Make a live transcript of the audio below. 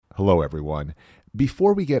Hello, everyone.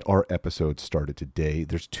 Before we get our episode started today,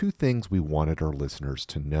 there's two things we wanted our listeners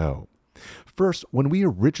to know. First, when we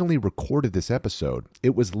originally recorded this episode,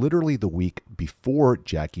 it was literally the week before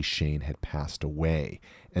Jackie Shane had passed away,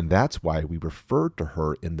 and that's why we referred to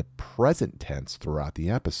her in the present tense throughout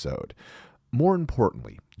the episode. More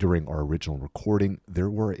importantly, during our original recording, there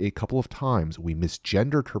were a couple of times we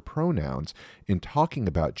misgendered her pronouns in talking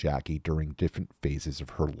about Jackie during different phases of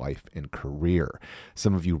her life and career.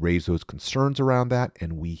 Some of you raised those concerns around that,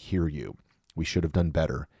 and we hear you. We should have done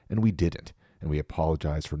better, and we didn't, and we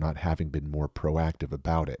apologize for not having been more proactive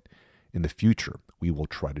about it. In the future, we will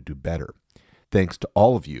try to do better. Thanks to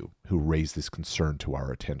all of you who raised this concern to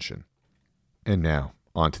our attention. And now,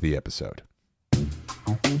 on to the episode.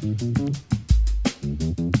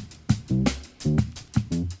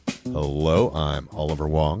 Hello, I'm Oliver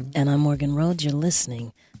Wong. And I'm Morgan Rhodes. You're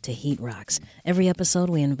listening to Heat Rocks. Every episode,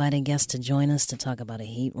 we invite a guest to join us to talk about a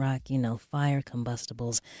heat rock, fire,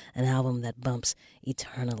 combustibles, an album that bumps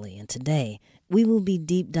eternally. And today, we will be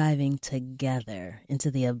deep diving together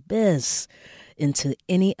into the abyss, into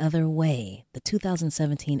Any Other Way, the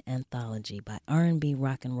 2017 anthology by R&B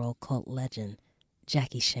rock and roll cult legend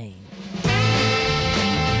Jackie Shane.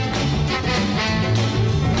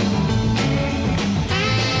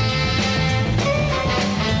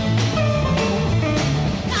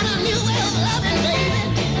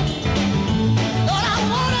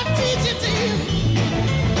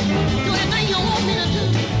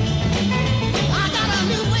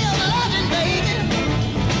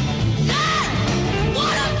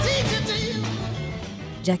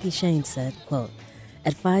 Jackie Shane said, quote,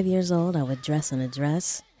 "At 5 years old, I would dress in a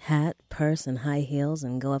dress, hat, purse, and high heels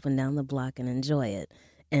and go up and down the block and enjoy it."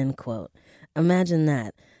 End quote. Imagine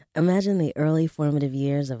that. Imagine the early formative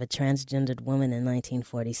years of a transgendered woman in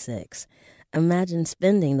 1946. Imagine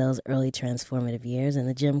spending those early transformative years in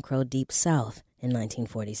the Jim Crow Deep South in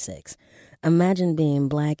 1946. Imagine being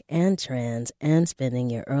black and trans and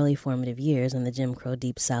spending your early formative years in the Jim Crow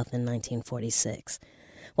Deep South in 1946.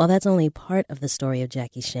 While that's only part of the story of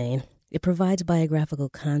Jackie Shane, it provides biographical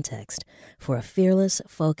context for a fearless,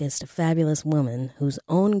 focused, fabulous woman whose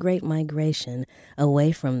own great migration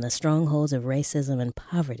away from the strongholds of racism and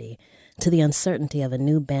poverty to the uncertainty of a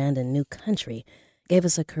new band and new country gave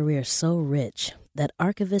us a career so rich that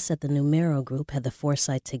archivists at the Numero Group had the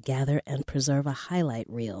foresight to gather and preserve a highlight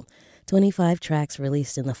reel, 25 tracks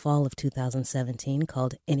released in the fall of 2017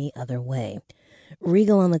 called Any Other Way.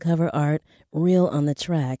 Regal on the cover art, real on the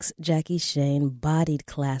tracks, Jackie Shane bodied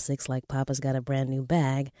classics like Papa's Got a Brand New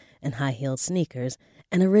Bag and High-Heeled Sneakers,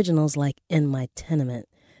 and originals like In My Tenement.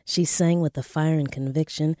 She sang with the fire and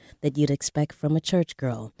conviction that you'd expect from a church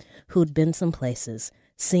girl who'd been some places,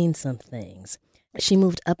 seen some things. She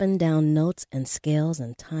moved up and down notes and scales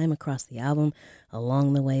and time across the album,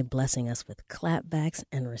 along the way blessing us with clapbacks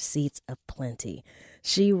and receipts aplenty.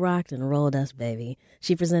 She rocked and rolled us, baby.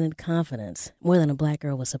 She presented confidence, more than a black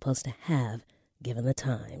girl was supposed to have, given the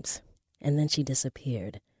times. And then she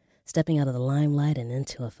disappeared, stepping out of the limelight and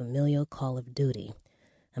into a familial call of duty.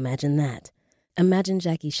 Imagine that. Imagine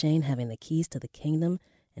Jackie Shane having the keys to the kingdom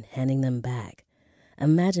and handing them back.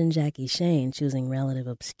 Imagine Jackie Shane choosing relative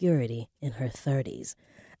obscurity in her 30s.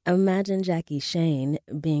 Imagine Jackie Shane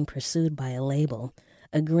being pursued by a label,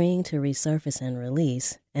 agreeing to resurface and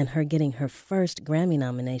release, and her getting her first Grammy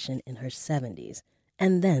nomination in her 70s.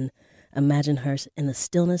 And then imagine her in the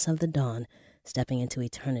stillness of the dawn, stepping into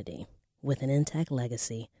eternity, with an intact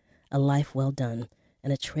legacy, a life well done,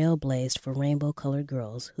 and a trail blazed for rainbow-colored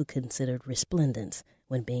girls who considered resplendence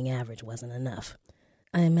when being average wasn't enough.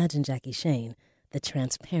 I imagine Jackie Shane, the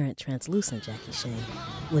transparent, translucent Jackie Shane,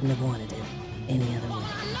 wouldn't have wanted it any other way.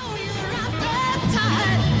 I know you're out there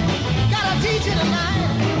tired. Gotta teach you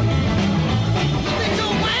tonight. Let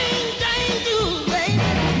your wang dang do, baby.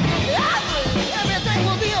 Everything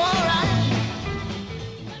will be all right.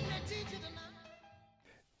 Let me teach you tonight.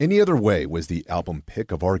 Any Other Way was the album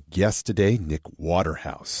pick of our guest today, Nick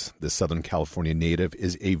Waterhouse. The Southern California native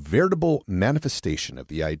is a veritable manifestation of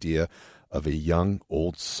the idea of a young,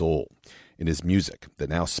 old soul. In his music that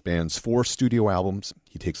now spans 4 studio albums,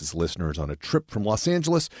 he takes his listeners on a trip from Los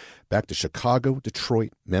Angeles back to Chicago,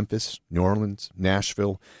 Detroit, Memphis, New Orleans,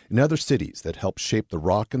 Nashville, and other cities that helped shape the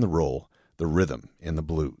rock and the roll, the rhythm and the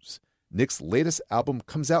blues. Nick's latest album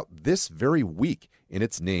comes out this very week, and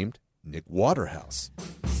it's named Nick Waterhouse.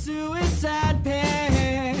 Suicide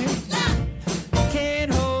pact.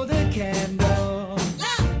 Can't hold a candle.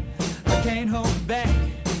 I can't hold back.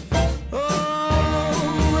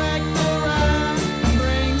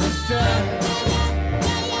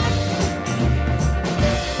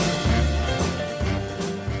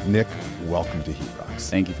 Nick, welcome welcome to Heat Rocks.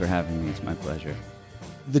 Thank you for having me. It's my pleasure.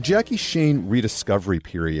 The Jackie Shane rediscovery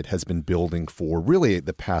period has been building for really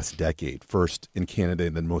the past decade, first in Canada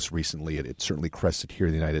and then most recently it certainly crested here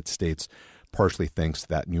in the United States, partially thanks to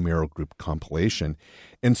that Numero Group compilation.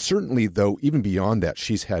 And certainly, though, even beyond that,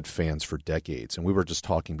 she's had fans for decades. And we were just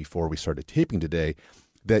talking before we started taping today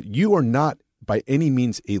that you are not by any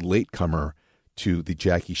means a latecomer to the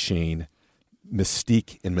Jackie Shane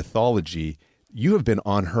mystique and mythology. You have been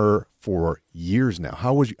on her for years now.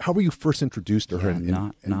 How were you first introduced to her?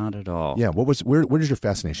 Not at all. Yeah, where did your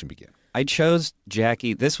fascination begin? I chose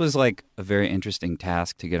Jackie. This was like a very interesting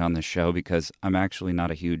task to get on the show because I'm actually not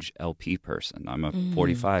a huge LP person. I'm a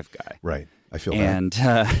 45 guy. Right. I feel and,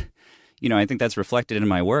 I think that's reflected in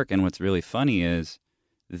my work. And what's really funny is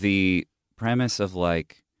the premise of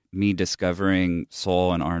like me discovering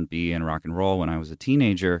soul and R&B and rock and roll when I was a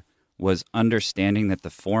teenager was understanding that the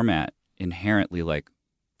format inherently, like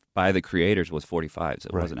by the creators, was 45s.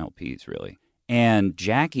 It wasn't LPs, really. And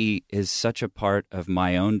Jackie is such a part of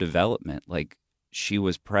my own development. Like, she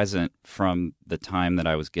was present from the time that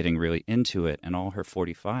I was getting really into it, and all her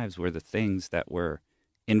 45s were the things that were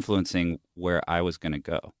influencing where I was going to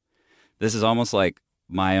go. This is almost like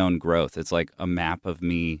my own growth. It's like a map of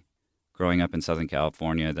me growing up in Southern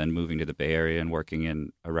California, then moving to the Bay Area and working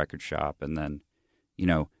in a record shop, and then,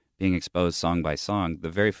 being exposed song by song. The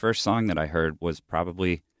very first song that I heard was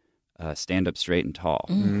probably Stand Up Straight and Tall.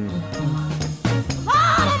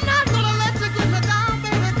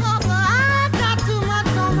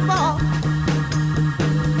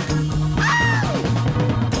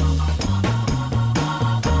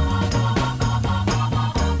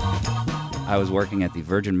 I was working at the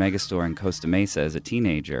Virgin Megastore in Costa Mesa as a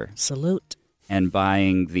teenager. Salute. And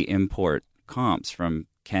buying the import comps from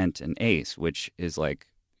Kent and Ace, which is like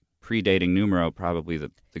predating Numero, probably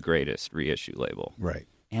the greatest reissue label. Right.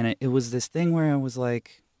 And it was this thing where I was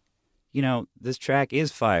like, this track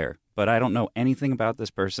is fire, but I don't know anything about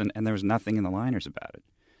this person, and there was nothing in the liners about it.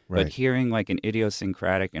 Right. But hearing like an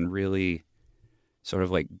idiosyncratic and really sort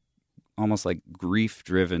of like almost like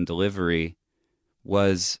grief-driven delivery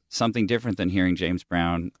was something different than hearing James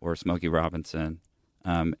Brown or Smokey Robinson.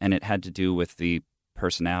 And it had to do with the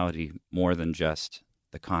personality more than just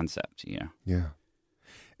the concept, Yeah.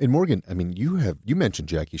 And Morgan, I mean, you mentioned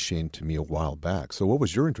Jackie Shane to me a while back. So what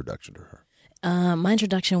was your introduction to her? My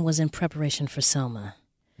introduction was in preparation for Selma.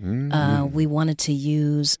 We wanted to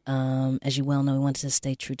use, as you well know, we wanted to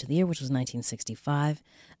stay true to the year, which was 1965.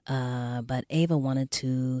 But Ava wanted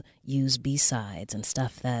to use B-sides and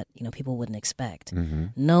stuff that, people wouldn't expect. Mm-hmm.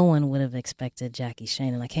 No one would have expected Jackie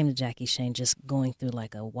Shane. And I came to Jackie Shane just going through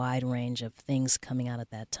like a wide range of things coming out at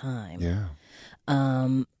that time. Yeah.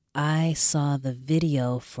 I saw the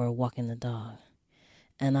video for Walking the Dog,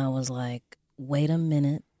 and I was like, wait a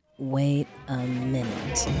minute. Just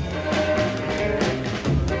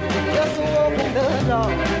walking the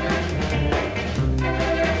dog.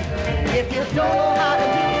 If you don't know how to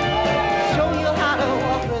do it, show you how to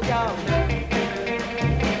walk the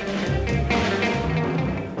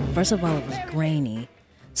dog. First of all, it was grainy,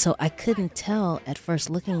 so I couldn't tell at first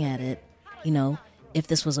looking at it, if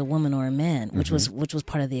this was a woman or a man, which was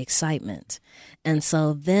part of the excitement. And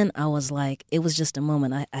so then I was like, it was just a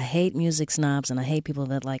moment. I hate music snobs, and I hate people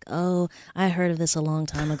that like, oh, I heard of this a long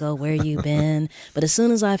time ago. Where you been? But as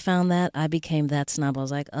soon as I found that, I became that snob. I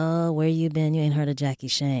was like, oh, where you been? You ain't heard of Jackie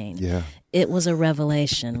Shane. Yeah. It was a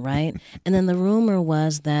revelation, right? And then the rumor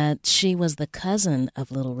was that she was the cousin of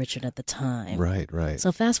Little Richard at the time. Right.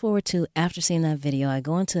 So fast forward to after seeing that video, I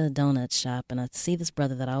go into a donut shop and I see this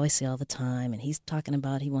brother that I always see all the time, and he's talking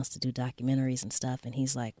about he wants to do documentaries and stuff, and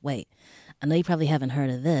he's like, wait, I know you probably haven't heard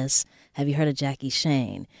of this. Have you heard of Jackie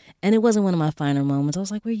Shane? And it wasn't one of my finer moments. I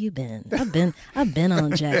was like, where you been? I've been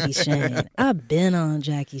on Jackie Shane. I've been on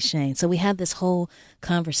Jackie Shane. So we had this whole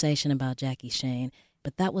conversation about Jackie Shane,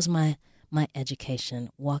 but that was my education,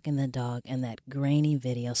 Walking the Dog, and that grainy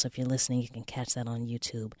video. So if you're listening, you can catch that on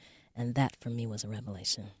YouTube. And that, for me, was a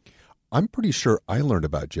revelation. I'm pretty sure I learned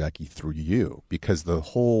about Jackie through you, because the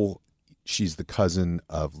whole she's the cousin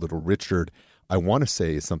of Little Richard, I want to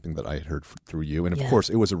say, is something that I had heard through you. And, of course,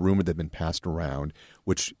 it was a rumor that had been passed around,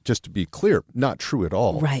 which, just to be clear, not true at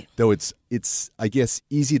all. Right. Though it's I guess,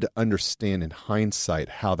 easy to understand in hindsight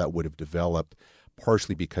how that would have developed,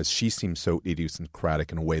 partially because she seems so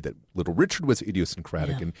idiosyncratic in a way that Little Richard was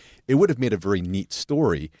idiosyncratic. Yeah. And it would have made a very neat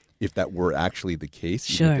story if that were actually the case,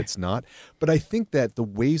 even if it's not. But I think that the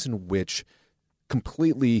ways in which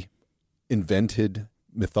completely invented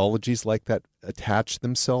mythologies like that attach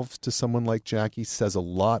themselves to someone like Jackie says a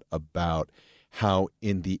lot about how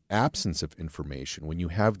in the absence of information, when you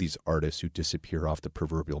have these artists who disappear off the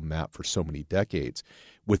proverbial map for so many decades,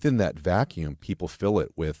 within that vacuum, people fill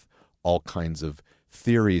it with all kinds of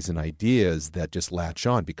theories and ideas that just latch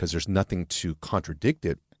on because there's nothing to contradict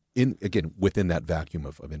it within that vacuum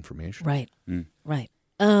of information. Right. Right.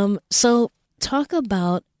 So talk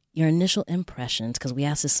about your initial impressions, because we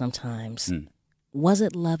ask this sometimes. Was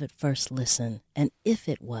it love at first listen? And if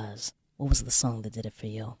it was, what was the song that did it for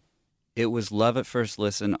you? It was Love at First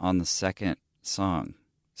Listen on the second song.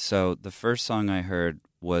 So the first song I heard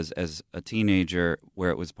was as a teenager, where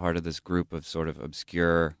it was part of this group of sort of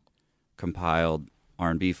obscure, compiled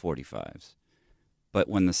R&B 45s. But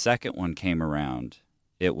when the second one came around,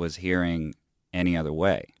 it was hearing Any Other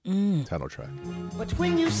Way. Title track. But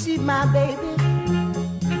when you see my baby,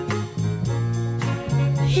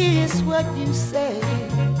 here's what you say.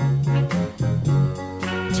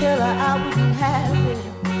 Tell her I wouldn't have it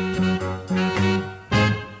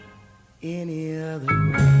any other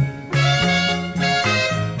way.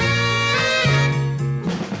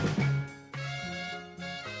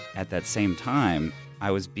 At that same time,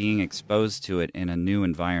 I was being exposed to it in a new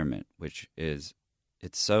environment, which is,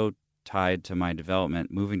 it's so tied to my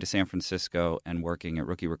development, moving to San Francisco and working at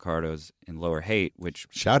Rookie Ricardo's in Lower Haight, which...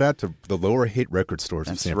 Shout out to the Lower Haight record stores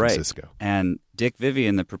of San Francisco. And Dick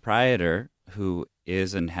Vivian, the proprietor, who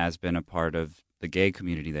is and has been a part of the gay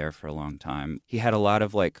community there for a long time, he had a lot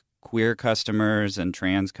of like queer customers and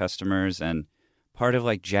trans customers, and part of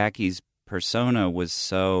like Jackie's persona was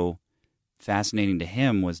so fascinating to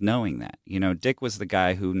him was knowing that. You know, Dick was the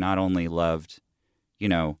guy who not only loved, you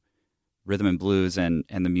know, rhythm and blues and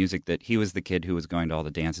the music, that he was the kid who was going to all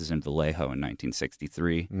the dances in Vallejo in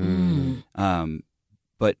 1963.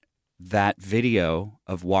 But that video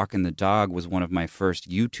of Walking the Dog was one of my first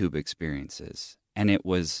YouTube experiences. And it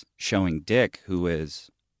was showing Dick, who is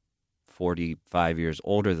 45 years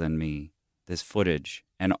older than me, this footage,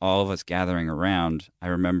 and all of us gathering around. I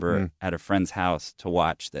remember at a friend's house to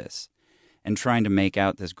watch this and trying to make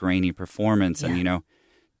out this grainy performance. And, you know,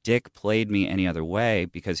 Dick played me Any Other Way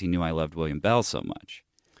because he knew I loved William Bell so much.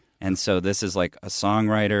 And so this is like a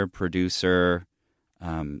songwriter, producer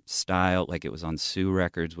style, like it was on Sue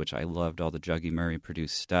Records, which I loved all the Juggy Murray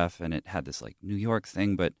produced stuff. And it had this like New York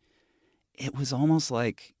thing, but it was almost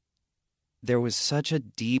like there was such a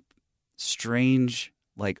deep, strange,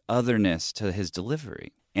 like otherness to his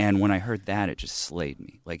delivery. And when I heard that, it just slayed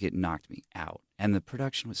me. Like it knocked me out. And the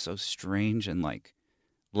production was so strange and like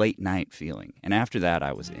late night feeling. And after that,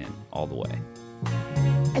 I was in all the way.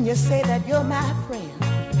 And you say that you're my friend,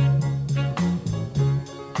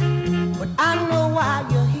 but I know why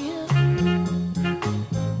you're here.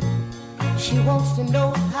 She wants to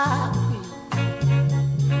know how I feel.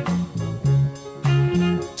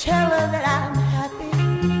 Tell her that I'm happy.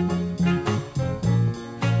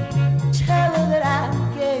 Tell her that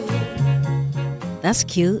I'm gay. That's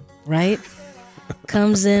cute, right?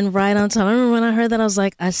 Comes in right on time. I remember when I heard that, I was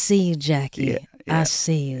like, I see you, Jackie. I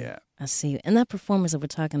see you. I see you. And that performance that we're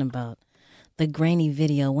talking about, the grainy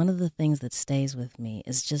video, one of the things that stays with me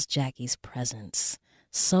is just Jackie's presence.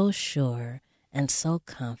 So sure and so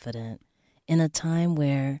confident in a time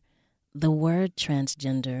where the word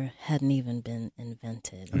transgender hadn't even been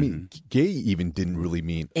invented. I mean, gay even didn't really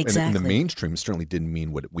mean, exactly. in the mainstream, certainly didn't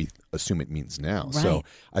mean what we assume it means now. Right. So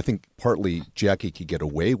I think partly Jackie could get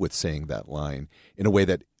away with saying that line in a way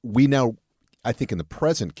that we now, I think in the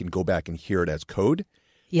present, can go back and hear it as code.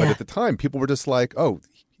 Yeah. But at the time, people were just like, oh,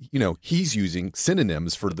 you know, he's using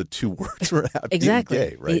synonyms for the two words we're having. Exactly.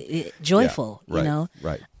 Gay, right? Joyful, yeah, right, you know?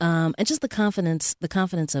 Right. And just the confidence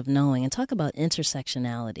of knowing. And talk about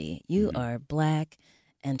intersectionality. You are black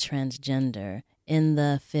and transgender in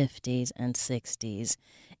the 50s and 60s,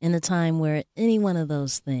 in a time where any one of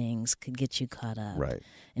those things could get you caught up. Right.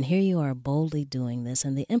 And here you are boldly doing this.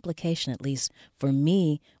 And the implication, at least for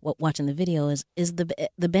me, watching the video, is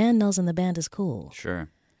the band knows and the band is cool. Sure.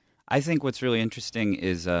 I think what's really interesting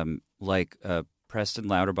is like Preston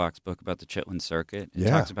Lauterbach's book about the Chitlin Circuit. It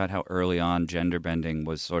talks about how early on gender bending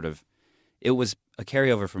was sort of, it was a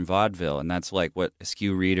carryover from vaudeville, and that's like what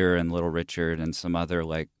Askew Reader and Little Richard and some other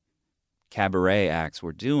like cabaret acts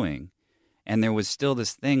were doing. And there was still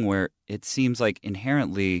this thing where it seems like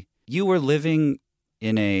inherently you were living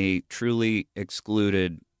in a truly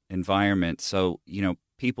excluded environment, so, you know,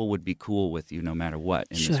 people would be cool with you no matter what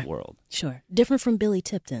in this world. Sure. Different from Billy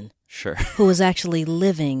Tipton. Sure. Who was actually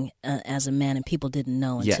living as a man and people didn't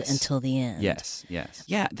know until the end. Yes.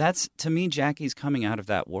 Yeah, that's, to me, Jackie's coming out of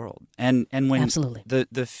that world. And when Absolutely.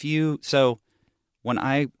 So when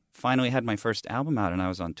I finally had my first album out and I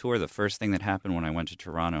was on tour, the first thing that happened when I went to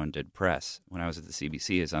Toronto and did press when I was at the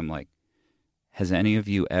CBC is I'm like, has any of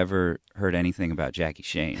you ever heard anything about Jackie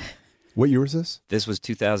Shane? What year was this? This was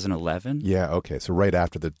 2011. Yeah, okay. So right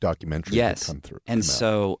after the documentary had Yes. come through. And come out.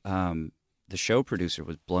 so the show producer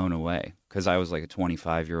was blown away because I was like a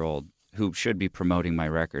 25-year-old who should be promoting my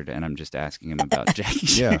record, and I'm just asking him about Jackie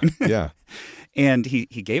Shane. Yeah. And he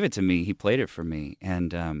gave it to me. He played it for me.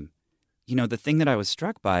 And, the thing that I was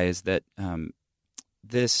struck by is that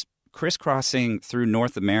this crisscrossing through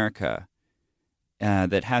North America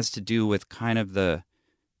that has to do with kind of the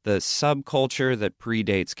subculture that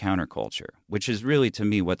predates counterculture, which is really, to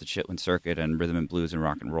me, what the Chitlin Circuit and rhythm and blues and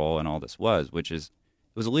rock and roll and all this was, which is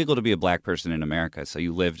it was illegal to be a black person in America. So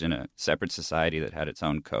you lived in a separate society that had its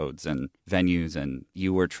own codes and venues, and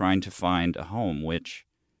you were trying to find a home, which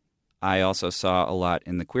I also saw a lot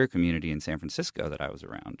in the queer community in San Francisco that I was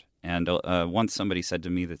around. And once somebody said to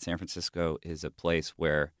me that San Francisco is a place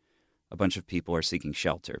where a bunch of people are seeking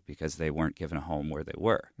shelter because they weren't given a home where they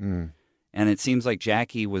were. Mm. And it seems like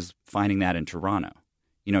Jackie was finding that in Toronto.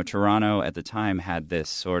 Toronto at the time had this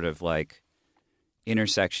sort of like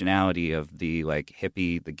intersectionality of the like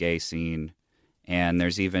hippie, the gay scene. And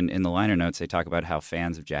there's even in the liner notes, they talk about how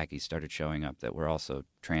fans of Jackie started showing up that were also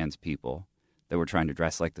trans people that were trying to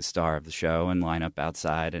dress like the star of the show and line up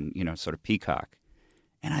outside and, sort of peacock.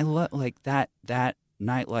 And I love like that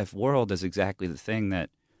nightlife world is exactly the thing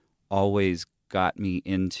that always got me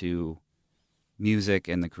into music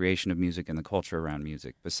and the creation of music and the culture around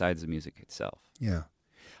music besides the music itself. Yeah.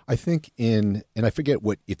 I think and I forget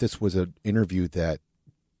if this was an interview that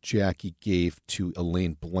Jackie gave to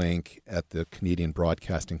Elaine Blank at the Canadian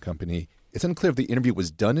Broadcasting Company. It's unclear if the interview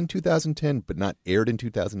was done in 2010 but not aired in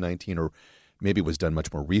 2019, or maybe it was done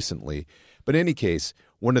much more recently. But in any case,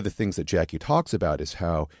 one of the things that Jackie talks about is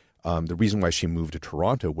how the reason why she moved to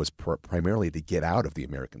Toronto was primarily to get out of the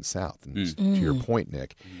American South. And to your point,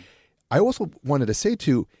 Nick, I also wanted to say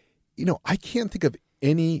too, I can't think of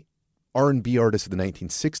any R&B artists of the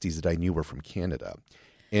 1960s that I knew were from Canada.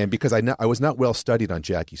 And because I was not well studied on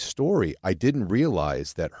Jackie's story, I didn't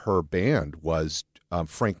realize that her band was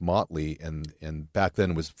Frank Motley, and back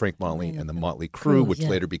then it was Frank Motley and the Motley Crew, which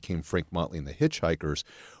later became Frank Motley and the Hitchhikers,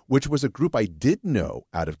 which was a group I did know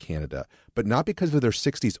out of Canada, but not because of their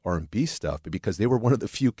 60s R&B stuff, but because they were one of the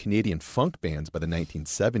few Canadian funk bands by the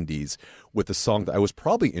 1970s with a song that I was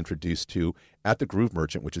probably introduced to at the Groove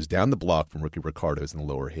Merchant, which is down the block from Ricky Ricardo's in the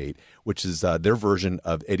Lower Haight, which is their version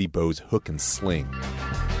of Eddie Bo's Hook and Sling.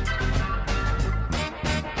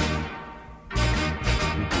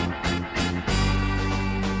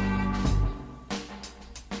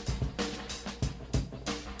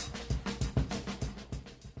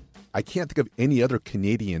 I can't think of any other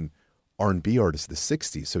Canadian R&B artist of the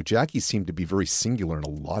 60s. So Jackie seemed to be very singular in a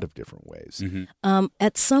lot of different ways. Mm-hmm.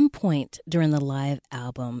 At some point during the live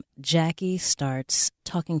album, Jackie starts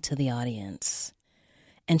talking to the audience.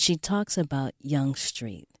 And she talks about Yonge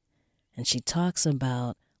Street. And she talks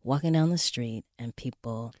about walking down the street and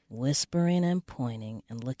people whispering and pointing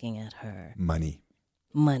and looking at her. Money.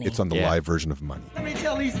 Money. It's on the live version of Money. Let me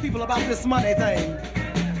tell these people about this money thing.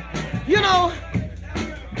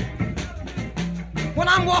 When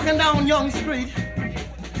I'm walking down Yonge Street,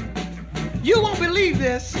 you won't believe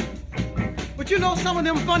this, but some of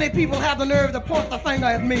them funny people have the nerve to point the finger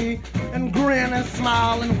at me and grin and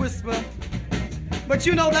smile and whisper. But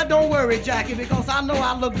that don't worry, Jackie, because I know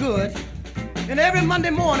I look good. And every Monday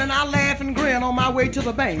morning I laugh and grin on my way to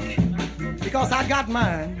the bank because I got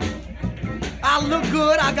mine. I look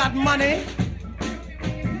good, I got money,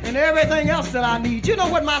 and everything else that I need. You know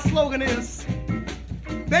what my slogan is?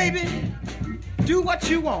 Baby, do what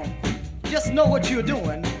you want. Just know what you're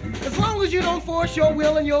doing. As long as you don't force your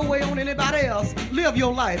will and your way on anybody else, live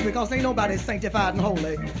your life, because ain't nobody sanctified and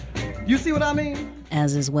holy. You see what I mean?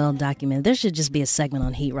 As is well documented. There should just be a segment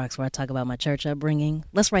on Heat Rocks where I talk about my church upbringing.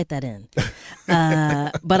 Let's write that in.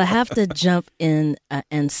 But I have to jump in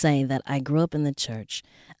and say that I grew up in the church,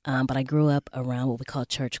 but I grew up around what we call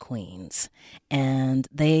church queens. And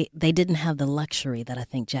they didn't have the luxury that I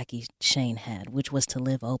think Jackie Shane had, which was to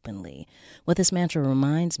live openly. What this mantra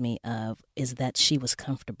reminds me of is that she was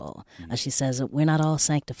comfortable. She says, we're not all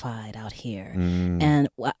sanctified out here. And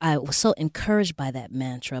I was so encouraged by that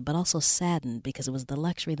mantra, but also saddened because it was the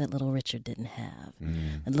luxury that Little Richard didn't have.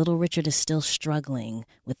 And Little Richard is still struggling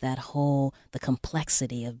with that the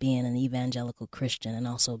complexity of being an evangelical Christian and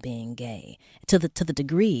also being gay, to the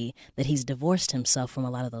degree that he's divorced himself from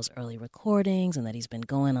a lot of those early recordings, and that he's been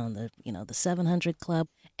going on the 700 Club.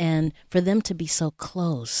 And for them to be so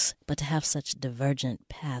close, but to have such divergent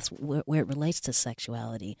paths where it relates to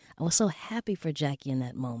sexuality, I was so happy for Jackie in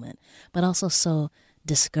that moment, but also so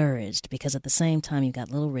discouraged because at the same time you got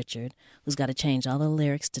Little Richard, who's got to change all the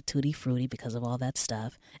lyrics to Tutti Frutti because of all that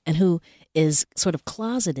stuff, and who is sort of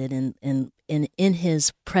closeted in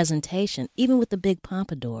his presentation, even with the big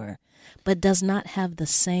pompadour, but does not have the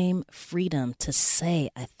same freedom to say,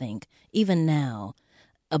 I think, even now,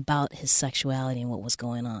 about his sexuality and what was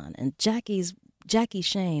going on. And Jackie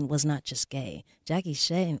Shane was not just gay. Jackie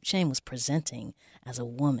Shane was presenting as a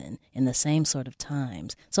woman in the same sort of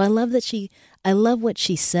times. So I love what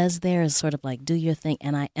she says there is sort of like, do your thing.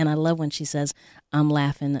 And I love when she says, I'm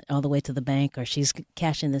laughing all the way to the bank, or she's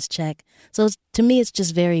cashing this check. So to me, it's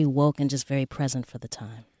just very woke and just very present for the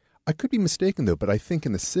time. I could be mistaken, though, but I think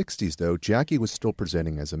in the 60s, though, Jackie was still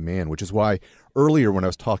presenting as a man, which is why earlier when I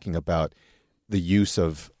was talking about the use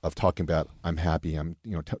of talking about I'm happy,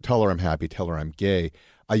 tell her I'm happy, tell her I'm gay,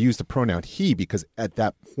 I used the pronoun he because at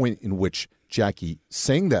that point in which Jackie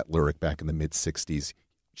sang that lyric back in the mid-60s,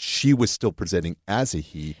 she was still presenting as a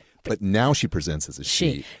he, but now she presents as a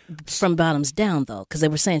she. From bottoms down, though, because they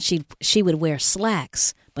were saying she would wear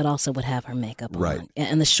slacks, but also would have her makeup on,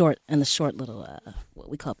 and the short little what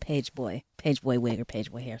we call page boy wig or page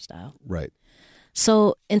boy hairstyle. Right.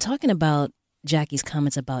 So, in talking about Jackie's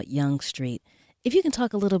comments about Yonge Street, if you can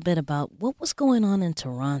talk a little bit about what was going on in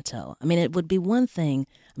Toronto. I mean, it would be one thing.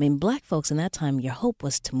 I mean, black folks in that time, your hope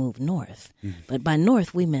was to move north. But by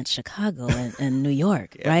north, we meant Chicago and New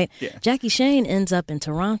York, right? Yeah. Jackie Shane ends up in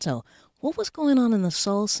Toronto. What was going on in the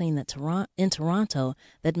soul scene in Toronto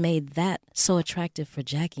that made that so attractive for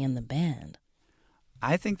Jackie and the band?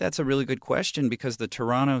 I think that's a really good question because the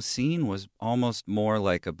Toronto scene was almost more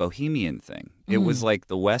like a bohemian thing. It was like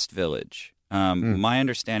the West Village. My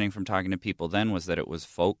understanding from talking to people then was that it was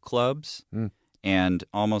folk clubs and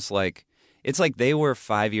almost like it's like they were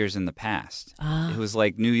 5 years in the past. It was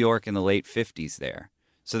like New York in the late 50s there.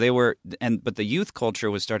 So they were but the youth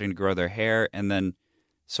culture was starting to grow their hair, and then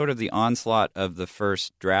sort of the onslaught of the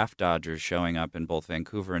first draft Dodgers showing up in both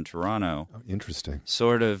Vancouver and Toronto. Oh, interesting.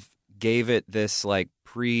 Sort of gave it this like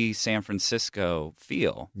pre-San Francisco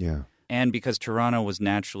feel. Yeah. And because Toronto was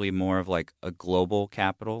naturally more of like a global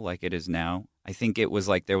capital like it is now, I think it was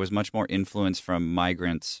like there was much more influence from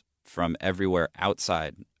migrants from everywhere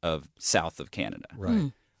outside of south of Canada.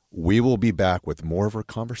 Right. We will be back with more of our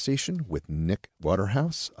conversation with Nick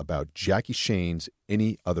Waterhouse about Jackie Shane's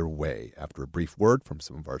Any Other Way after a brief word from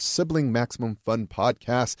some of our sibling Maximum Fun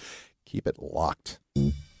podcasts. Keep it locked.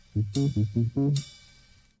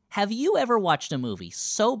 Have you ever watched a movie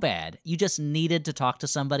so bad you just needed to talk to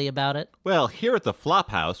somebody about it? Well, here at the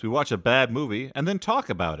Flophouse, we watch a bad movie and then talk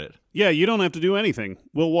about it. Yeah, you don't have to do anything.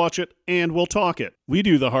 We'll watch it and we'll talk it. We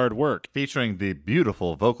do the hard work. Featuring the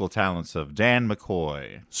beautiful vocal talents of Dan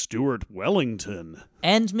McCoy, Stuart Wellington,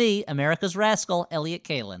 and me, America's Rascal, Elliot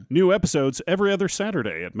Kalin. New episodes every other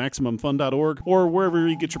Saturday at MaximumFun.org or wherever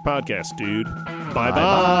you get your podcast, dude.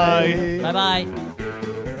 Bye-bye. Bye-bye.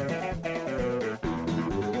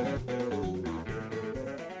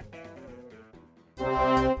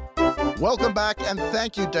 Welcome back, and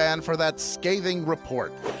thank you, Dan, for that scathing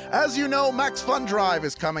report. As you know, Max Fun Drive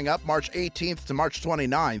is coming up March 18th to March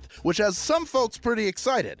 29th, which has some folks pretty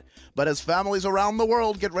excited. But as families around the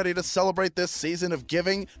world get ready to celebrate this season of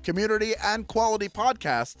giving, community, and quality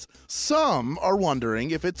podcasts, some are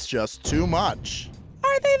wondering if it's just too much.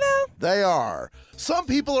 Are they, though? They are. Some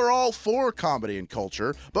people are all for comedy and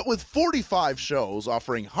culture, but with 45 shows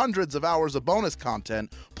offering hundreds of hours of bonus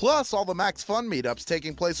content, plus all the Max Fun meetups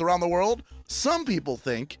taking place around the world, some people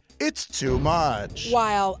think it's too much.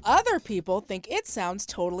 While other people think it sounds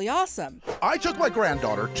totally awesome. I took my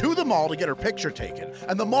granddaughter to the mall to get her picture taken,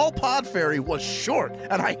 and the mall pod ferry was short.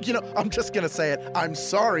 And I'm just gonna say it, I'm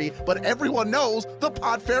sorry, but everyone knows the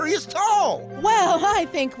pod ferry is tall. Well, I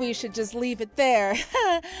think we should just leave it there.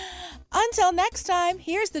 Until next time,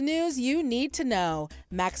 here's the news you need to know.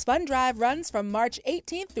 Max Fun Drive runs from March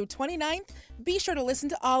 18th through 29th. Be sure to listen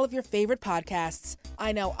to all of your favorite podcasts.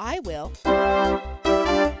 I know I will.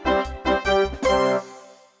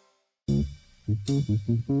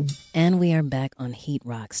 And we are back on Heat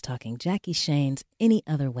Rocks talking Jackie Shane's Any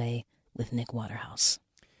Other Way with Nick Waterhouse.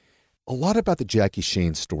 A lot about the Jackie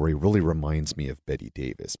Shane story really reminds me of Betty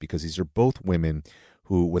Davis because these are both women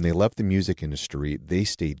who, when they left the music industry, they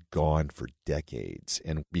stayed gone for decades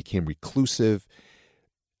and became reclusive.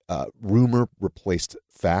 Rumor replaced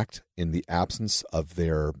fact in the absence of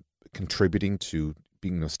their contributing to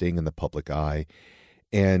being, staying in the public eye.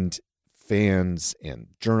 And fans and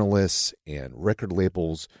journalists and record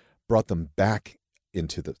labels brought them back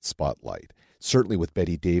into the spotlight. Certainly with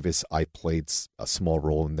Betty Davis, I played a small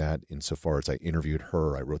role in that insofar as I interviewed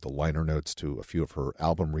her. I wrote the liner notes to a few of her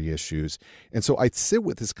album reissues. And so I'd sit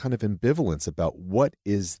with this kind of ambivalence about what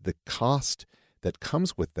is the cost that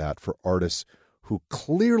comes with that for artists who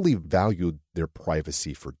clearly valued their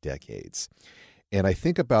privacy for decades. And I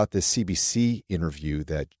think about this CBC interview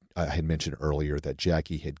that I had mentioned earlier that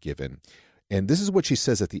Jackie had given. And this is what she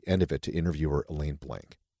says at the end of it to interviewer Elaine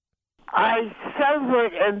Blank. I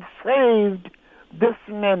savored and saved this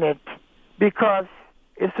minute because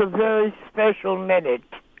it's a very special minute.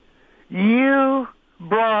 You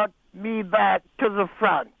brought me back to the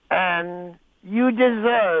front, and you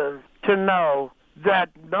deserve to know that,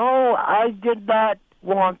 no, I did not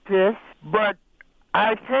want this, but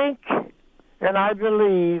I think and I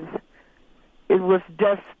believe it was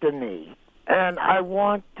destiny. And I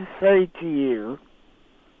want to say to you,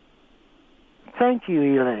 thank you,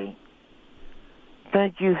 Elaine.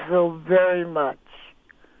 Thank you so very much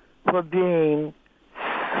for being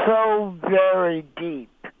so very deep.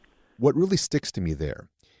 What really sticks to me there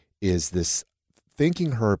is this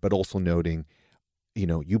thanking her, but also noting,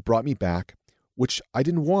 you brought me back, which I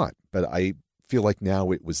didn't want, but I feel like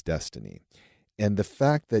now it was destiny. And the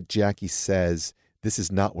fact that Jackie says, this is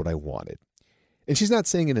not what I wanted. And she's not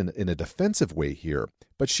saying it in a defensive way here,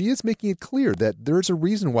 but she is making it clear that there's a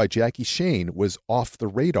reason why Jackie Shane was off the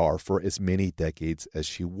radar for as many decades as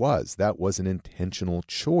she was. That was an intentional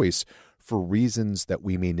choice for reasons that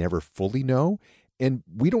we may never fully know, and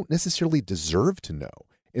we don't necessarily deserve to know.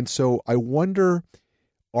 And so I wonder,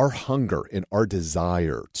 our hunger and our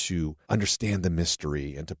desire to understand the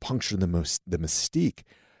mystery and to puncture the mystique,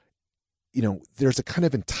 there's a kind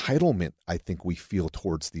of entitlement I think we feel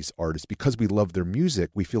towards these artists. Because we love their music,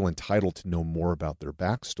 we feel entitled to know more about their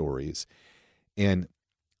backstories. And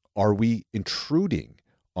are we intruding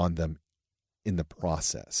on them in the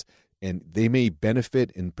process? And they may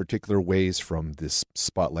benefit in particular ways from this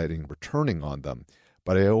spotlighting returning on them,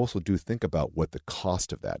 but I also do think about what the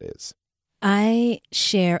cost of that is. I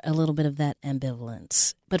share a little bit of that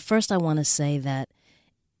ambivalence. But first I want to say that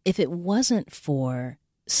if it wasn't for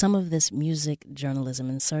some of this music journalism,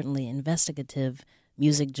 and certainly investigative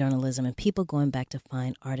music journalism, and people going back to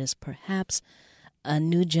find artists, perhaps a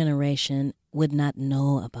new generation would not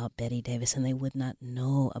know about Betty Davis and they would not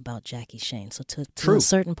know about Jackie Shane. So to a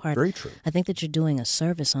certain part, very true. I think that you're doing a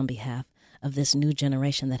service on behalf of this new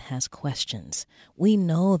generation that has questions. We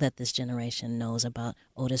know that this generation knows about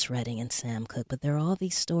Otis Redding and Sam Cooke, but there are all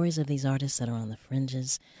these stories of these artists that are on the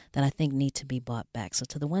fringes that I think need to be brought back. So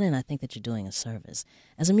to the one end, I think that you're doing a service.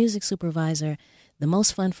 As a music supervisor, the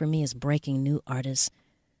most fun for me is breaking new artists,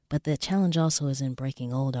 but the challenge also is in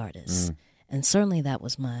breaking old artists. And certainly that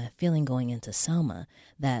was my feeling going into Selma,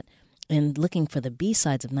 that in looking for the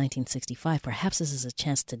B-sides of 1965, perhaps this is a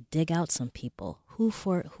chance to dig out some people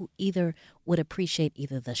who either would appreciate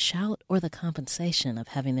either the shout or the compensation of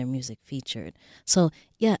having their music featured. So,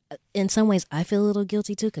 yeah, in some ways I feel a little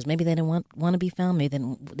guilty too, because maybe they didn't want to be found, maybe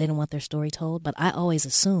they didn't want their story told, but I always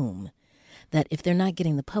assume that if they're not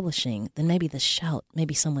getting the publishing, then maybe the shout,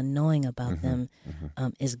 maybe someone knowing about them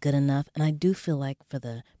is good enough. And I do feel like for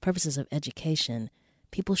the purposes of education,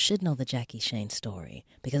 people should know the Jackie Shane story,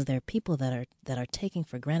 because there are people that are taking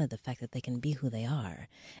for granted the fact that they can be who they are.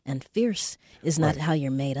 And fierce is not how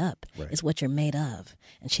you're made up. It's what you're made of.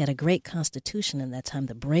 And she had a great constitution in that time,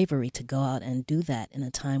 the bravery to go out and do that in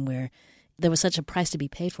a time where there was such a price to be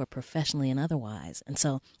paid for professionally and otherwise. And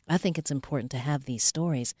so I think it's important to have these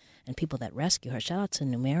stories and people that rescue her. Shout out to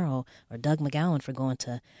Numero or Doug McGowan for going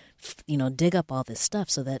to, dig up all this stuff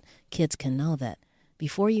so that kids can know that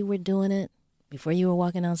before you were doing it, before you were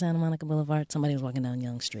walking down Santa Monica Boulevard, somebody was walking down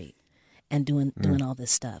Young Street and doing all this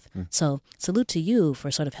stuff. So salute to you for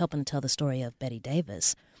sort of helping to tell the story of Betty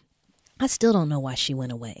Davis. I still don't know why she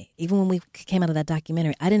went away. Even when we came out of that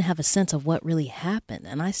documentary, I didn't have a sense of what really happened,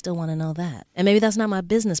 and I still want to know that. And maybe that's not my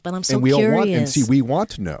business, but I'm so curious. We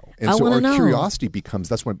want to know. And I so our know. Curiosity becomes,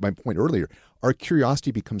 that's what my point earlier, our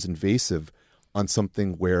curiosity becomes invasive on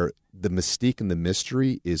something where the mystique and the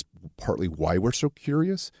mystery is partly why we're so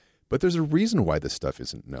curious. But there's a reason why this stuff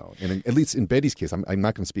isn't known. And at least in Betty's case, I'm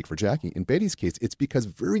not going to speak for Jackie. In Betty's case, it's because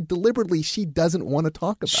very deliberately she doesn't want to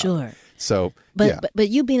talk about it. So, but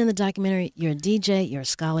you being in the documentary, you're a DJ, you're a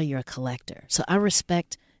scholar, you're a collector. So I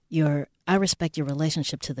respect your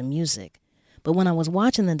relationship to the music. But when I was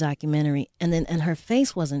watching the documentary and her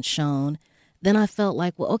face wasn't shown, then I felt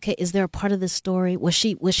like, well, okay, is there a part of this story? Was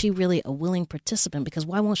she really a willing participant? Because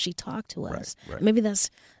why won't she talk to us? Right. Maybe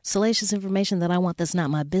that's salacious information that I want. That's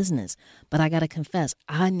not my business. But I got to confess,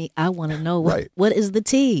 I want to know what is the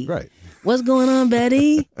tea? Right. What's going on,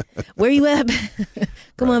 Betty? Where you at?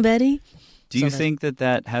 Come on, Betty. Do you think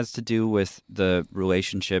that has to do with the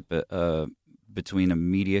relationship between a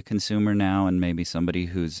media consumer now and maybe somebody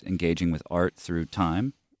who's engaging with art through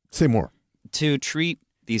time? Say more. To treat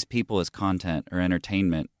these people as content or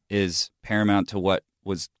entertainment is paramount to what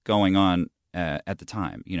was going on at the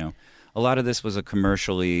time. You know, a lot of this was a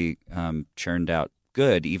commercially churned out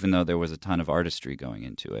good, even though there was a ton of artistry going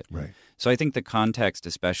into it. Right. So I think the context,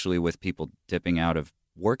 especially with people dipping out of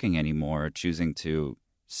working anymore, choosing to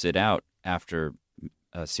sit out after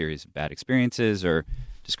a series of bad experiences or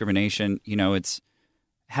discrimination, you know, it's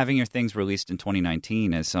having your things released in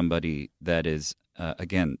 2019 as somebody that is,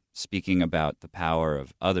 again, speaking about the power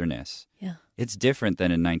of otherness. Yeah. It's different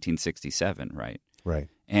than in 1967, right? Right.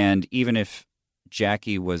 And even if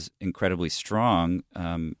Jackie was incredibly strong,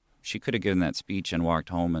 she could have given that speech and walked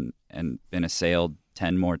home and been assailed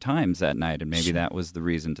 10 more times that night, and maybe that was the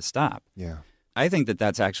reason to stop. Yeah. I think that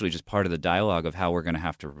that's actually just part of the dialogue of how we're going to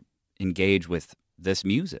have to engage with this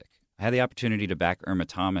music. I had the opportunity to back Irma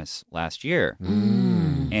Thomas last year,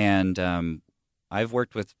 and I've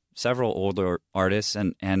worked with several older artists,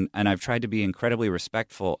 and I've tried to be incredibly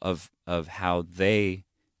respectful of how they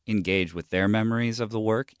engage with their memories of the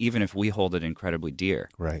work, even if we hold it incredibly dear.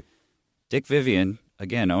 Right. Dick Vivian,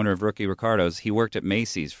 again, owner of Rookie Ricardo's, he worked at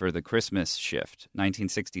Macy's for the Christmas shift,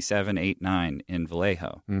 1967, 8, 9 in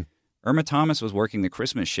Vallejo. Irma Thomas was working the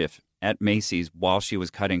Christmas shift at Macy's while she was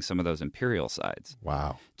cutting some of those Imperial sides.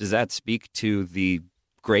 Wow. Does that speak to the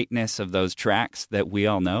greatness of those tracks that we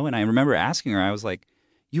all know? And I remember asking her, I was like,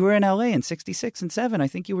 you were in L.A. in 66 and 7. I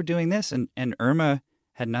think you were doing this. And Irma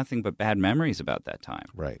had nothing but bad memories about that time.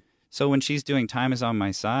 Right. So when she's doing Time Is On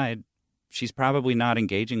My Side, she's probably not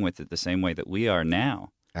engaging with it the same way that we are now.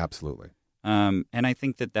 Absolutely. And I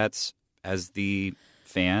think that that's, as the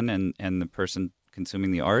fan and the person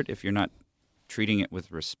consuming the art, if you're not treating it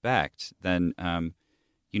with respect, then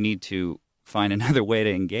you need to find another way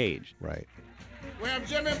to engage. Right. We have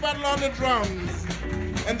Jimmy Butler on the drums.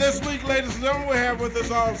 And this week, ladies and gentlemen, we have with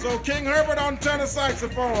us also King Herbert on tenor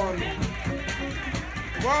saxophone.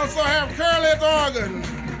 We also have Curly at the organ.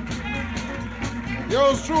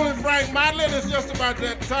 Yours truly, Frank Modlin. It's just about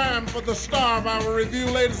that time for the star of our review,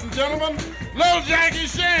 ladies and gentlemen. Little Jackie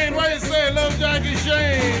Shane. What do you say, Little Jackie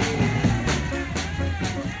Shane?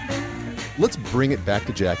 Let's bring it back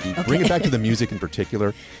to Jackie. Okay. Bring it back to the music in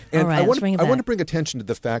particular. And all right, I want to bring attention to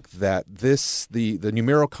the fact that the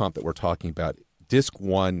numerical comp that we're talking about, Disc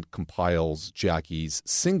 1 compiles Jackie's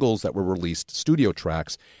singles that were released, studio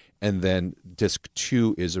tracks, and then Disc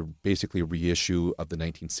 2 is basically a reissue of the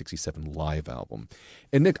 1967 live album.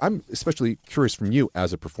 And Nick, I'm especially curious from you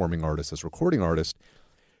as a performing artist, as a recording artist,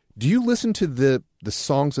 do you listen to the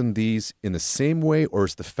songs in these in the same way, or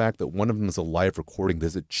is the fact that one of them is a live recording,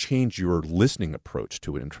 does it change your listening approach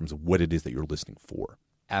to it in terms of what it is that you're listening for?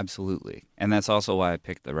 Absolutely. And that's also why I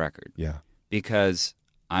picked the record. Yeah. Because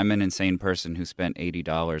I'm an insane person who spent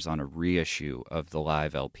 $80 on a reissue of the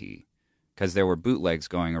live LP. Because there were bootlegs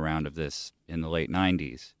going around of this in the late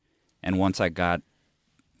 90s. And once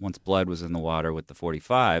blood was in the water with the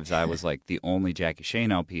 45s, I was like, the only Jackie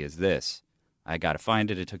Shane LP is this. I got to find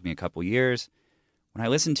it. It took me a couple years. When I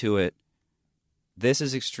listened to it, this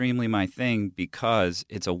is extremely my thing because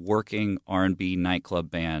it's a working R&B nightclub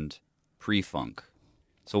band pre-funk.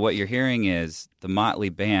 So what you're hearing is the Motley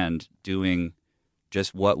Band doing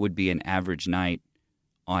just what would be an average night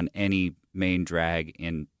on any main drag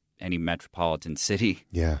in any metropolitan city.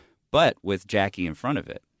 Yeah. But with Jackie in front of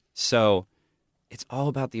it. So it's all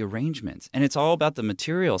about the arrangements. And it's all about the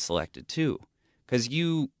material selected, too. Because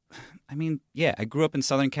I grew up in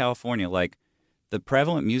Southern California. Like, the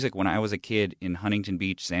prevalent music when I was a kid in Huntington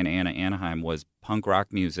Beach, Santa Ana, Anaheim was punk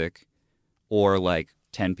rock music or, like,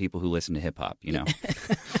 10 people who listen to hip-hop, you know?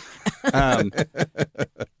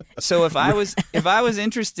 So if I was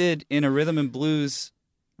interested in a rhythm and blues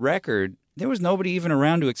record, there was nobody even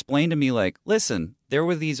around to explain to me, like, listen, there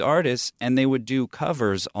were these artists and they would do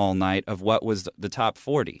covers all night of what was the top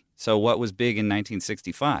 40. So what was big in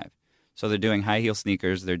 1965. So they're doing High Heel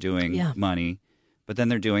Sneakers, they're doing Money, but then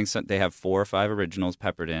they have 4 or 5 originals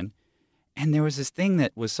peppered in. And there was this thing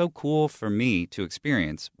that was so cool for me to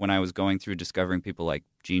experience when I was going through discovering people like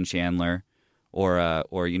Gene Chandler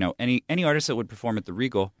or you know, any artist that would perform at the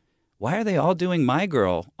Regal. Why are they all doing My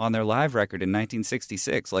Girl on their live record in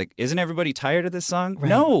 1966? Like, isn't everybody tired of this song? Right.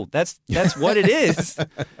 No, that's what it is.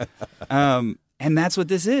 And that's what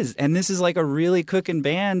this is. And this is like a really cooking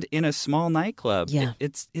band in a small nightclub. Yeah.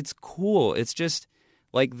 It's cool. It's just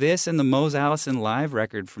like this and the Mose Allison live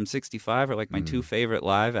record from 65 are like my 2 favorite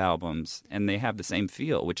live albums. And they have the same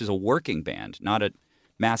feel, which is a working band, not a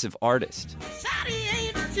massive artist. Shawty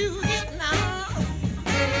ain't too hip now,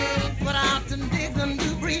 but I'll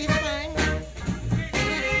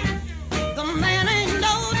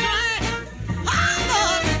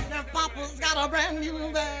got a brand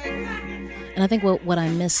new bag. And I think what I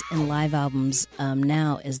miss in live albums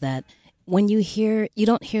now is that when you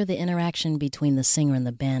don't hear the interaction between the singer and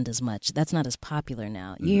the band as much. That's not as popular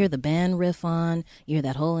now. You hear the band riff on, you hear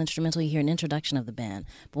that whole instrumental, you hear an introduction of the band.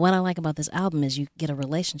 But what I like about this album is you get a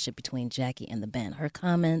relationship between Jackie and the band. Her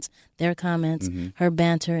comments, their comments, her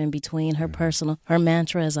banter in between, her personal, her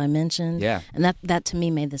mantra, as I mentioned. Yeah. And that to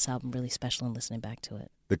me made this album really special in listening back to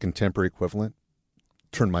it. The contemporary equivalent.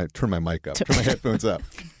 Turn my mic up. Turn my headphones up.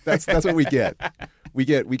 That's what we get. We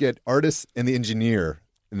get artists and the engineer.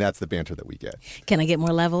 And that's the banter that we get. Can I get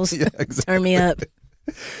more levels? Yeah, exactly. Turn me up.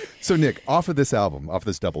 So, Nick, off of this album, off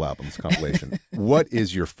this double album, this compilation, what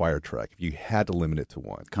is your fire track if you had to limit it to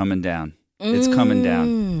one? Coming Down. It's Coming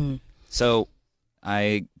Down. So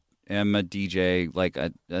I am a DJ, like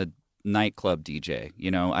a nightclub DJ.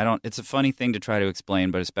 You know, it's a funny thing to try to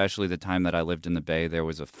explain, but especially the time that I lived in the Bay, there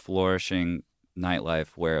was a flourishing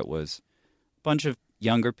nightlife where it was a bunch of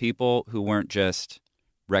younger people who weren't just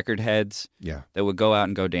record heads that would go out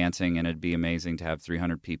and go dancing, and it'd be amazing to have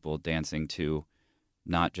 300 people dancing to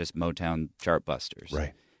not just Motown chart busters.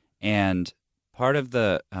 Right. And part of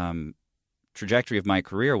the trajectory of my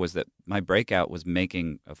career was that my breakout was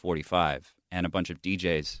making a 45 and a bunch of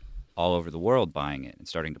DJs all over the world buying it and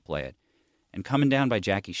starting to play it. And Coming Down by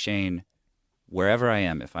Jackie Shane, wherever I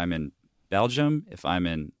am, if I'm in Belgium, if I'm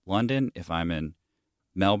in London, if I'm in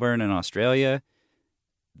Melbourne in Australia,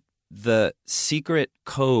 the secret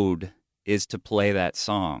code is to play that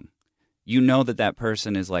song. You know that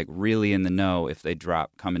person is like really in the know if they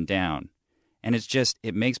drop Coming Down. And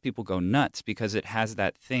it makes people go nuts because it has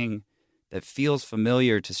that thing that feels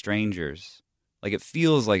familiar to strangers. Like it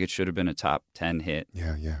feels like it should have been a top 10 hit.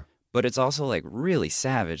 Yeah. But it's also like really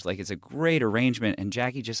savage. Like it's a great arrangement and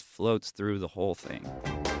Jackie just floats through the whole thing.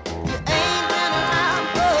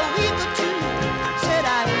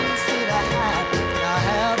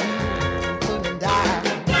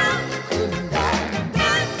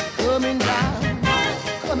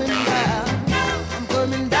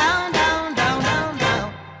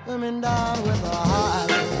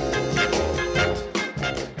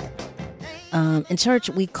 In church,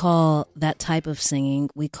 we call that type of singing,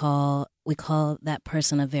 we call that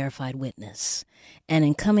person a verified witness. And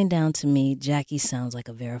in Coming Down to Me, Jackie sounds like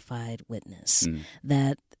a verified witness.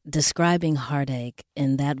 That describing heartache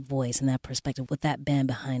in that voice and that perspective with that band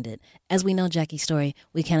behind it. As we know Jackie's story,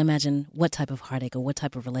 we can't imagine what type of heartache or what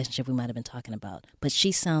type of relationship we might have been talking about. But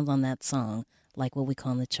she sounds on that song like what we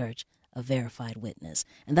call in the church a verified witness.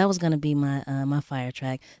 And that was going to be my my fire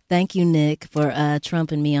track. Thank you, Nick, for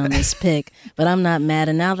trumping me on this pick. But I'm not mad.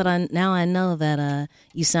 And now I know that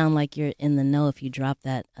you sound like you're in the know. If you drop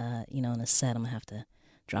that, in a set, I'm going to have to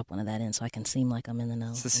drop one of that in so I can seem like I'm in the know.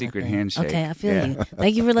 It's a secret handshake. Okay, I feel you.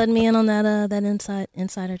 Thank you for letting me in on that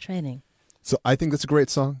insider trading. So I think that's a great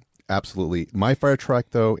song. Absolutely. My fire track,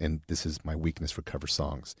 though, and this is my weakness for cover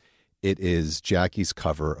songs, it is Jackie's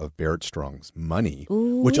cover of Barrett Strong's Money,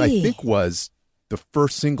 Ooh-wee. which I think was the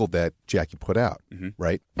first single that Jackie put out,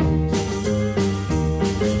 right?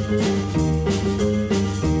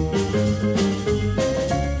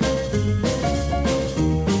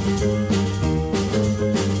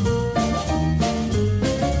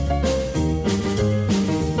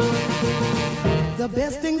 The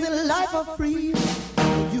best things in life are free.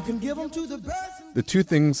 You can give them to the birds. The two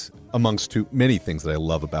things amongst many things that I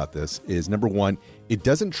love about this is, number one, it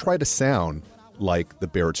doesn't try to sound like the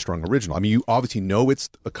Barrett Strong original. I mean, you obviously know it's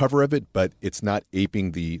a cover of it, but it's not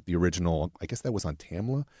aping the original. I guess that was on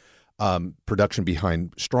Tamla production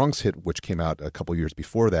behind Strong's hit, which came out a couple years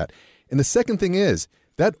before that. And the second thing is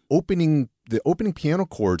that the opening piano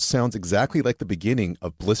chord sounds exactly like the beginning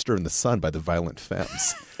of Blister in the Sun by the Violent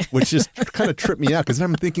Femmes, which just kind of tripped me out because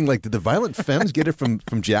I'm thinking, like, did the Violent Femmes get it from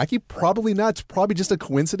Jackie? Probably not. It's probably just a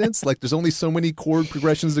coincidence. Like, there's only so many chord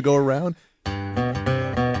progressions to go around.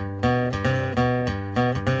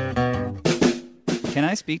 Can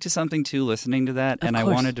I speak to something, too, listening to that? And I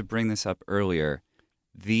wanted to bring this up earlier.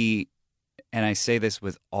 And I say this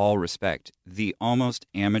with all respect, the almost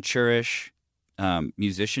amateurish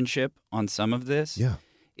musicianship on some of this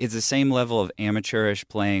is the same level of amateurish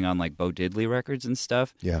playing on like Bo Diddley records and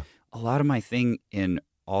stuff. Yeah. A lot of my thing in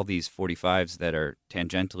all these 45s that are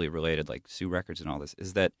tangentially related, like Sue Records and all this,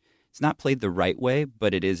 is that it's not played the right way,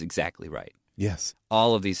 but it is exactly right. Yes.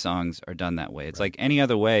 All of these songs are done that way. It's like any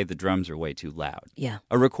other way, the drums are way too loud. Yeah.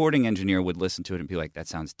 A recording engineer would listen to it and be like, that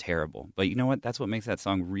sounds terrible. But you know what? That's what makes that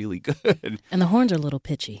song really good. And the horns are a little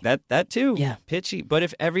pitchy. That too. Yeah. Pitchy. But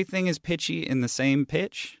if everything is pitchy in the same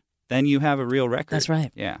pitch, then you have a real record. That's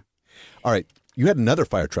right. Yeah. All right. You had another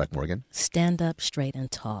fire track, Morgan. Stand Up Straight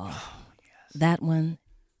and Tall. Oh, yes. That one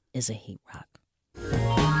is a heat rock.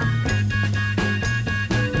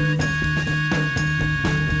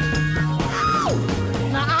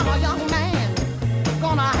 Now I'm a young man,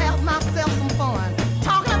 gonna have myself some fun.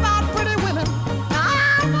 Talking about pretty women.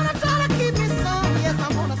 Now I'm gonna try to keep me some. Yes,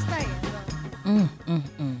 I'm gonna stand.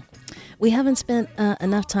 We haven't spent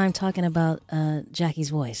enough time talking about Jackie's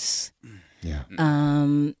voice. Yeah.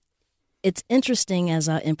 It's interesting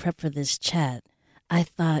in prep for this chat, I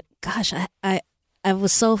thought, gosh, I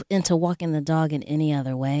was so into walking the dog in any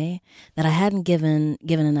other way that I hadn't given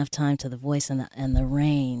enough time to the voice and the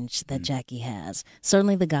range that Jackie has.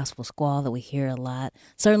 Certainly the gospel squall that we hear a lot,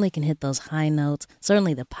 certainly can hit those high notes,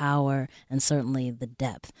 certainly the power, and certainly the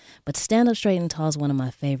depth. But Stand Up Straight and Tall is one of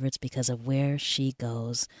my favorites because of where she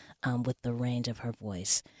goes with the range of her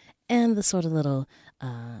voice. And the sort of little,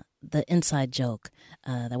 the inside joke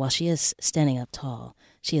that while she is standing up tall,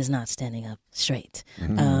 she is not standing up straight.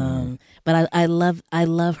 But I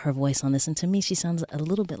love her voice on this, and to me, she sounds a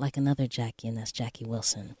little bit like another Jackie, and that's Jackie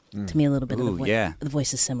Wilson. To me, a little bit of the voice. Yeah. The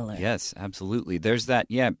voice is similar. Yes, absolutely. There's that.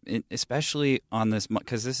 Especially on this,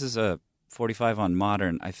 because this is a 45 on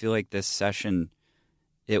Modern. I feel like this session,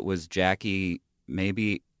 it was Jackie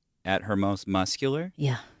maybe at her most muscular.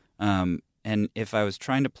 Yeah. And if I was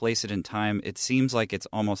trying to place it in time, it seems like it's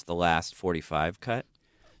almost the last 45 cut.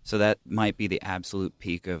 So that might be the absolute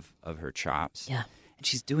peak of her chops. Yeah. And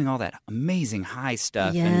she's doing all that amazing high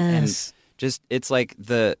stuff. Yes. And just, it's like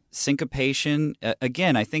the syncopation.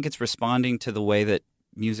 Again, I think it's responding to the way that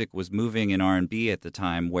music was moving in R&B at the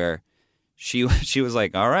time, where she was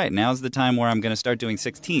like, all right, now's the time where I'm going to start doing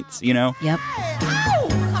 16ths, you know? Yep. Hey, ow!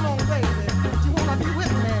 Come on, baby. You wanna be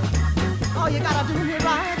with me? All you gotta do is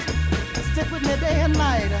right. Stick with me day and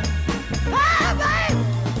night. Hey, baby!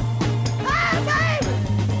 Hey, baby!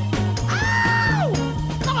 Ow!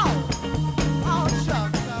 Come on! Oh,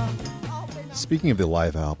 shucks. Oh, baby. Speaking of the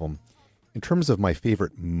live album, in terms of my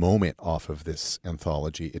favorite moment off of this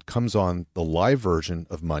anthology, it comes on the live version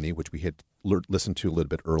of Money, which we had listened to a little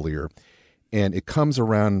bit earlier. And it comes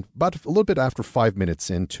around about a little bit after 5 minutes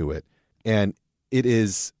into it. And it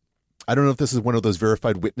is, I don't know if this is one of those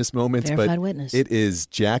verified witness moments, Verified witness. it is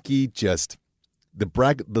Jackie just, the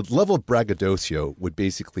level of braggadocio would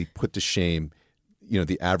basically put to shame,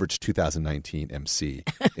 the average 2019 MC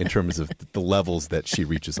in terms of the levels that she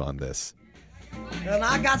reaches on this. And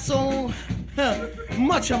I got so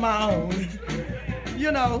much of my own.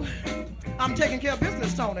 I'm taking care of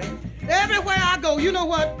business, Tony. Everywhere I go, you know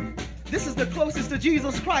what? This is the closest to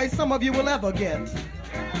Jesus Christ some of you will ever get.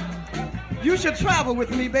 You should travel with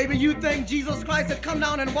me, baby. You think Jesus Christ had come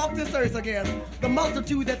down and walked this earth again. The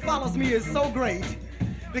multitude that follows me is so great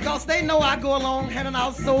because they know I go along handing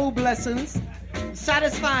out soul blessings,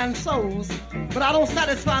 satisfying souls, but I don't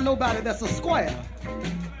satisfy nobody that's a square.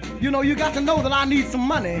 You got to know that I need some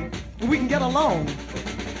money and we can get along.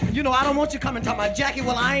 I don't want you coming talking about, Jackie,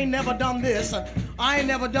 well, I ain't never done this, I ain't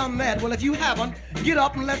never done that. Well, if you haven't, get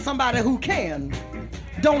up and let somebody who can.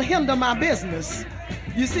 Don't hinder my business.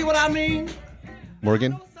 You see what I mean?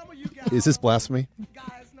 Morgan, is this blasphemy?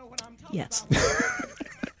 Yes.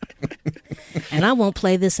 And I won't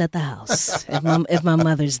play this at the house if my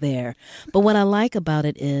mother's there. But what I like about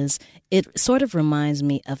it is it sort of reminds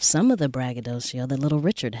me of some of the braggadocio that Little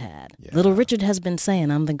Richard had. Yeah. Little Richard has been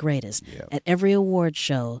saying, I'm the greatest. Yep. At every award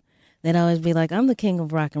show, they'd always be like, I'm the king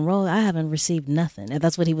of rock and roll. I haven't received nothing. And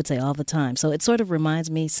that's what he would say all the time. So it sort of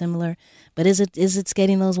reminds me similar. But is it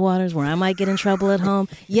skating those waters where I might get in trouble at home?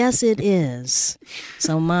 Yes, it is.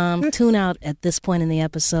 So, Mom, tune out at this point in the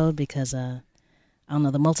episode because, I don't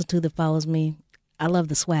know, the multitude that follows me, I love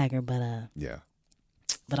the swagger, but yeah.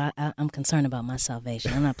 But I'm concerned about my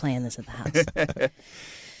salvation. I'm not playing this at the house.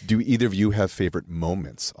 Do either of you have favorite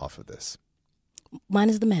moments off of this?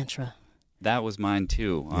 Mine is the mantra. That was mine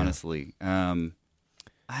too, honestly. Yeah.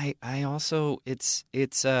 I also it's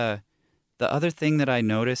the other thing that I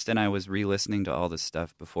noticed, and I was re-listening to all this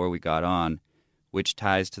stuff before we got on, which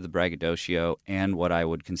ties to the braggadocio and what I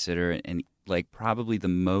would consider and like probably the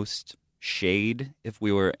most shade if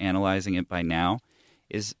we were analyzing it by now,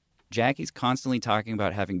 is Jackie's constantly talking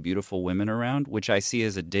about having beautiful women around, which I see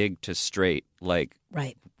as a dig to straight, like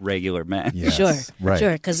regular men. Yes. Sure, right.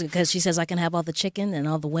 Sure, because she says I can have all the chicken and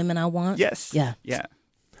all the women I want. Yes. Yeah. Yeah.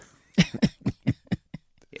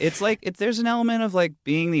 It's like there's an element of like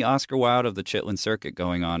being the Oscar Wilde of the Chitlin circuit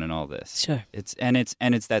going on in all this. Sure. It's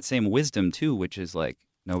that same wisdom too, which is like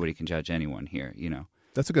nobody can judge anyone here, you know.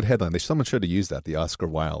 That's a good headline. Someone should have used that, the Oscar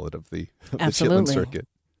Wilde of the Absolutely. Chitlin circuit.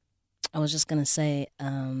 I was just going to say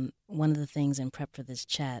one of the things in prep for this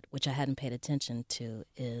chat, which I hadn't paid attention to,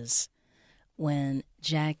 is when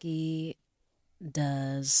Jackie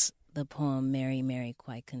does the poem Mary, Mary,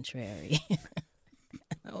 Quite Contrary.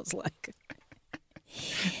 I was like,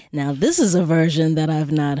 now this is a version that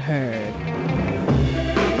I've not heard.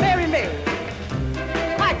 Mary, Mary,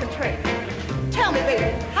 quite contrary. Tell me,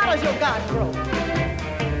 baby, how does your garden grow?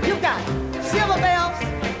 You got silver bells,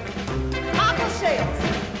 aqua shells,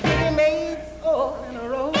 pretty maids, all in a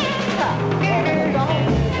row.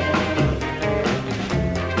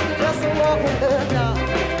 Just a walking the dog.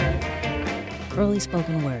 Early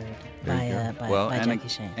spoken word by Jackie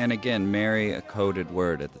Shane. And again, Mary, a coded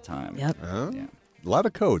word at the time. Yep. Yeah. A lot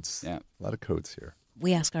of codes. Yeah. A lot of codes here.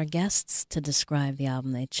 We ask our guests to describe the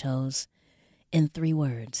album they chose in 3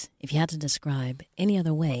 words. If you had to describe any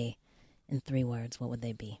other way in 3 words, what would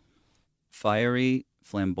they be? Fiery,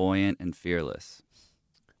 flamboyant, and fearless.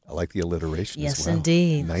 I like the alliteration Yes, as well.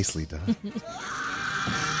 indeed. Nicely done.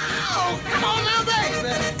 Oh, come on now,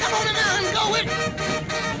 baby. Come on now and go with it.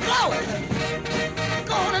 Blow it.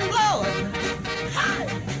 Go on and blow it. Hi.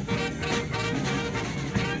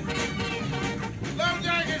 Love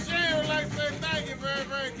Jackie Shane would like to say thank you very,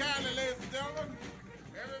 very kindly, ladies and gentlemen.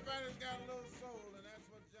 Everybody's got a little soul, and that's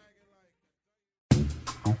what Jackie likes.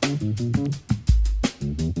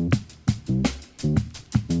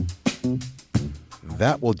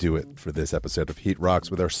 That will do it for this episode of Heat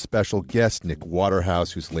Rocks with our special guest, Nick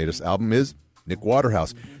Waterhouse, whose latest album is Nick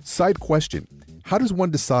Waterhouse. Side question, how does one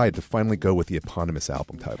decide to finally go with the eponymous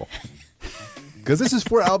album title? Because this is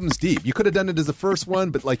 4 albums deep. You could have done it as the first one,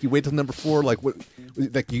 but like you wait till number 4, like what?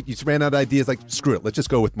 Like you ran out of ideas. Like screw it, let's just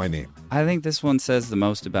go with my name. I think this one says the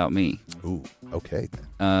most about me. Ooh, okay.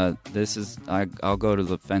 This is I'll go to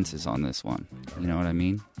the fences on this one. You know what I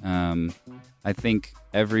mean? I think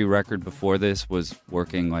every record before this was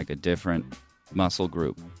working like a different muscle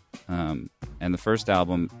group. And the first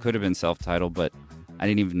album could have been self-titled, but I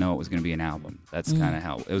didn't even know it was going to be an album. That's kind of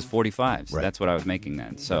how it was. 45s. Right. That's what I was making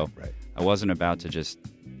then. So Right. I wasn't about to just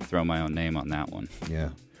throw my own name on that one. Yeah.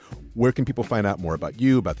 Where can people find out more about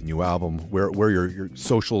you, about the new album? Where are your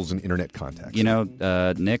socials and internet contacts? You know,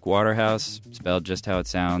 Nick Waterhouse, spelled just how it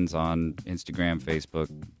sounds, on Instagram, Facebook,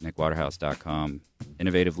 nickwaterhouse.com.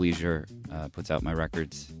 Innovative Leisure puts out my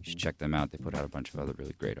records. You should check them out. They put out a bunch of other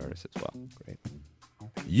really great artists as well. Great.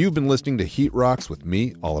 You've been listening to Heat Rocks with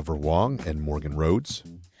me, Oliver Wong, and Morgan Rhodes.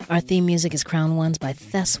 Our theme music is Crown Ones by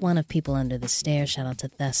Thess One of People Under the Stairs. Shout out to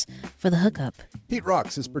Thess for the hookup. Heat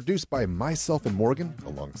Rocks is produced by myself and Morgan,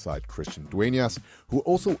 alongside Christian Dueñas, who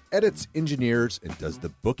also edits, engineers, and does the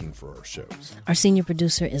booking for our shows. Our senior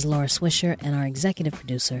producer is Laura Swisher, and our executive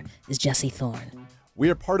producer is Jesse Thorne. We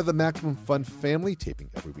are part of the Maximum Fun family, taping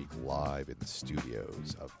every week live in the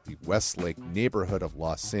studios of the Westlake neighborhood of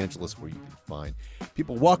Los Angeles, where you can find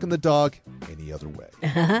people walking the dog any other way.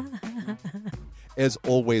 As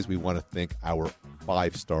always, we want to thank our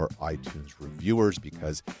 5-star iTunes reviewers,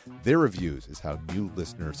 because their reviews is how new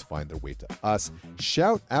listeners find their way to us.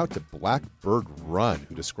 Shout out to Blackbird Run,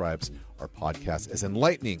 who describes our podcast as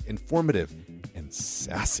enlightening, informative, and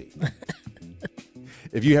sassy.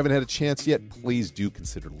 If you haven't had a chance yet, please do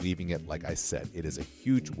consider leaving it. Like I said, it is a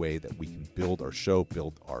huge way that we can build our show,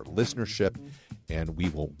 build our listenership, and we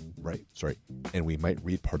might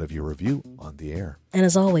read part of your review on the air. And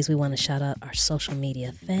as always, we want to shout out our social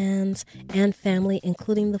media fans and family,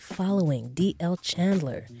 including the following: D.L.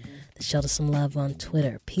 Chandler, that showed us some love on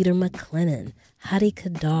Twitter, Peter McLennan, Hadi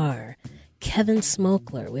Kadar, Kevin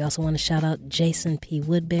Smokler. We also want to shout out Jason P.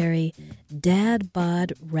 Woodbury, Dad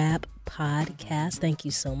Bod Rap Podcast. Thank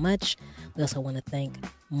you so much. We also want to thank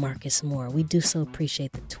Marcus Moore. We do so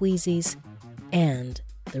appreciate the tweezies and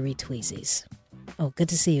the retweezies. Oh, good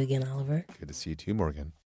to see you again, Oliver. Good to see you too,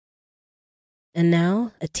 Morgan. And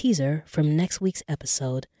now, a teaser from next week's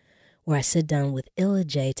episode, where I sit down with Illa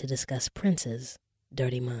J to discuss Prince's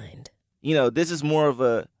Dirty Mind. You know, this is more of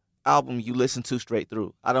a album you listen to straight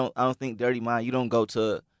through. I don't think Dirty Mind, you don't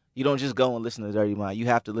just go and listen to Dirty Mind. You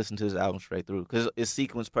have to listen to this album straight through because it's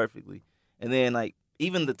sequenced perfectly. And then like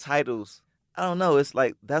even the titles, I don't know, it's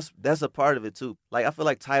like that's a part of it too. Like I feel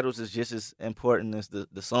like titles is just as important as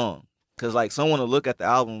the song. Cause like someone will look at the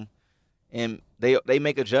album and they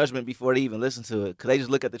make a judgment before they even listen to it. Cause they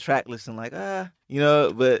just look at the track list and like, but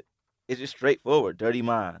it's just straightforward. Dirty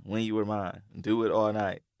Mind, When You Were Mine, Do It All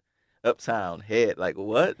Night, Uptown, Head, like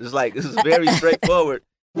what? It's like, this is very straightforward.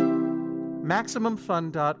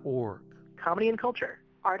 MaximumFun.org. Comedy and culture.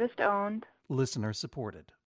 Artist owned. Listener supported.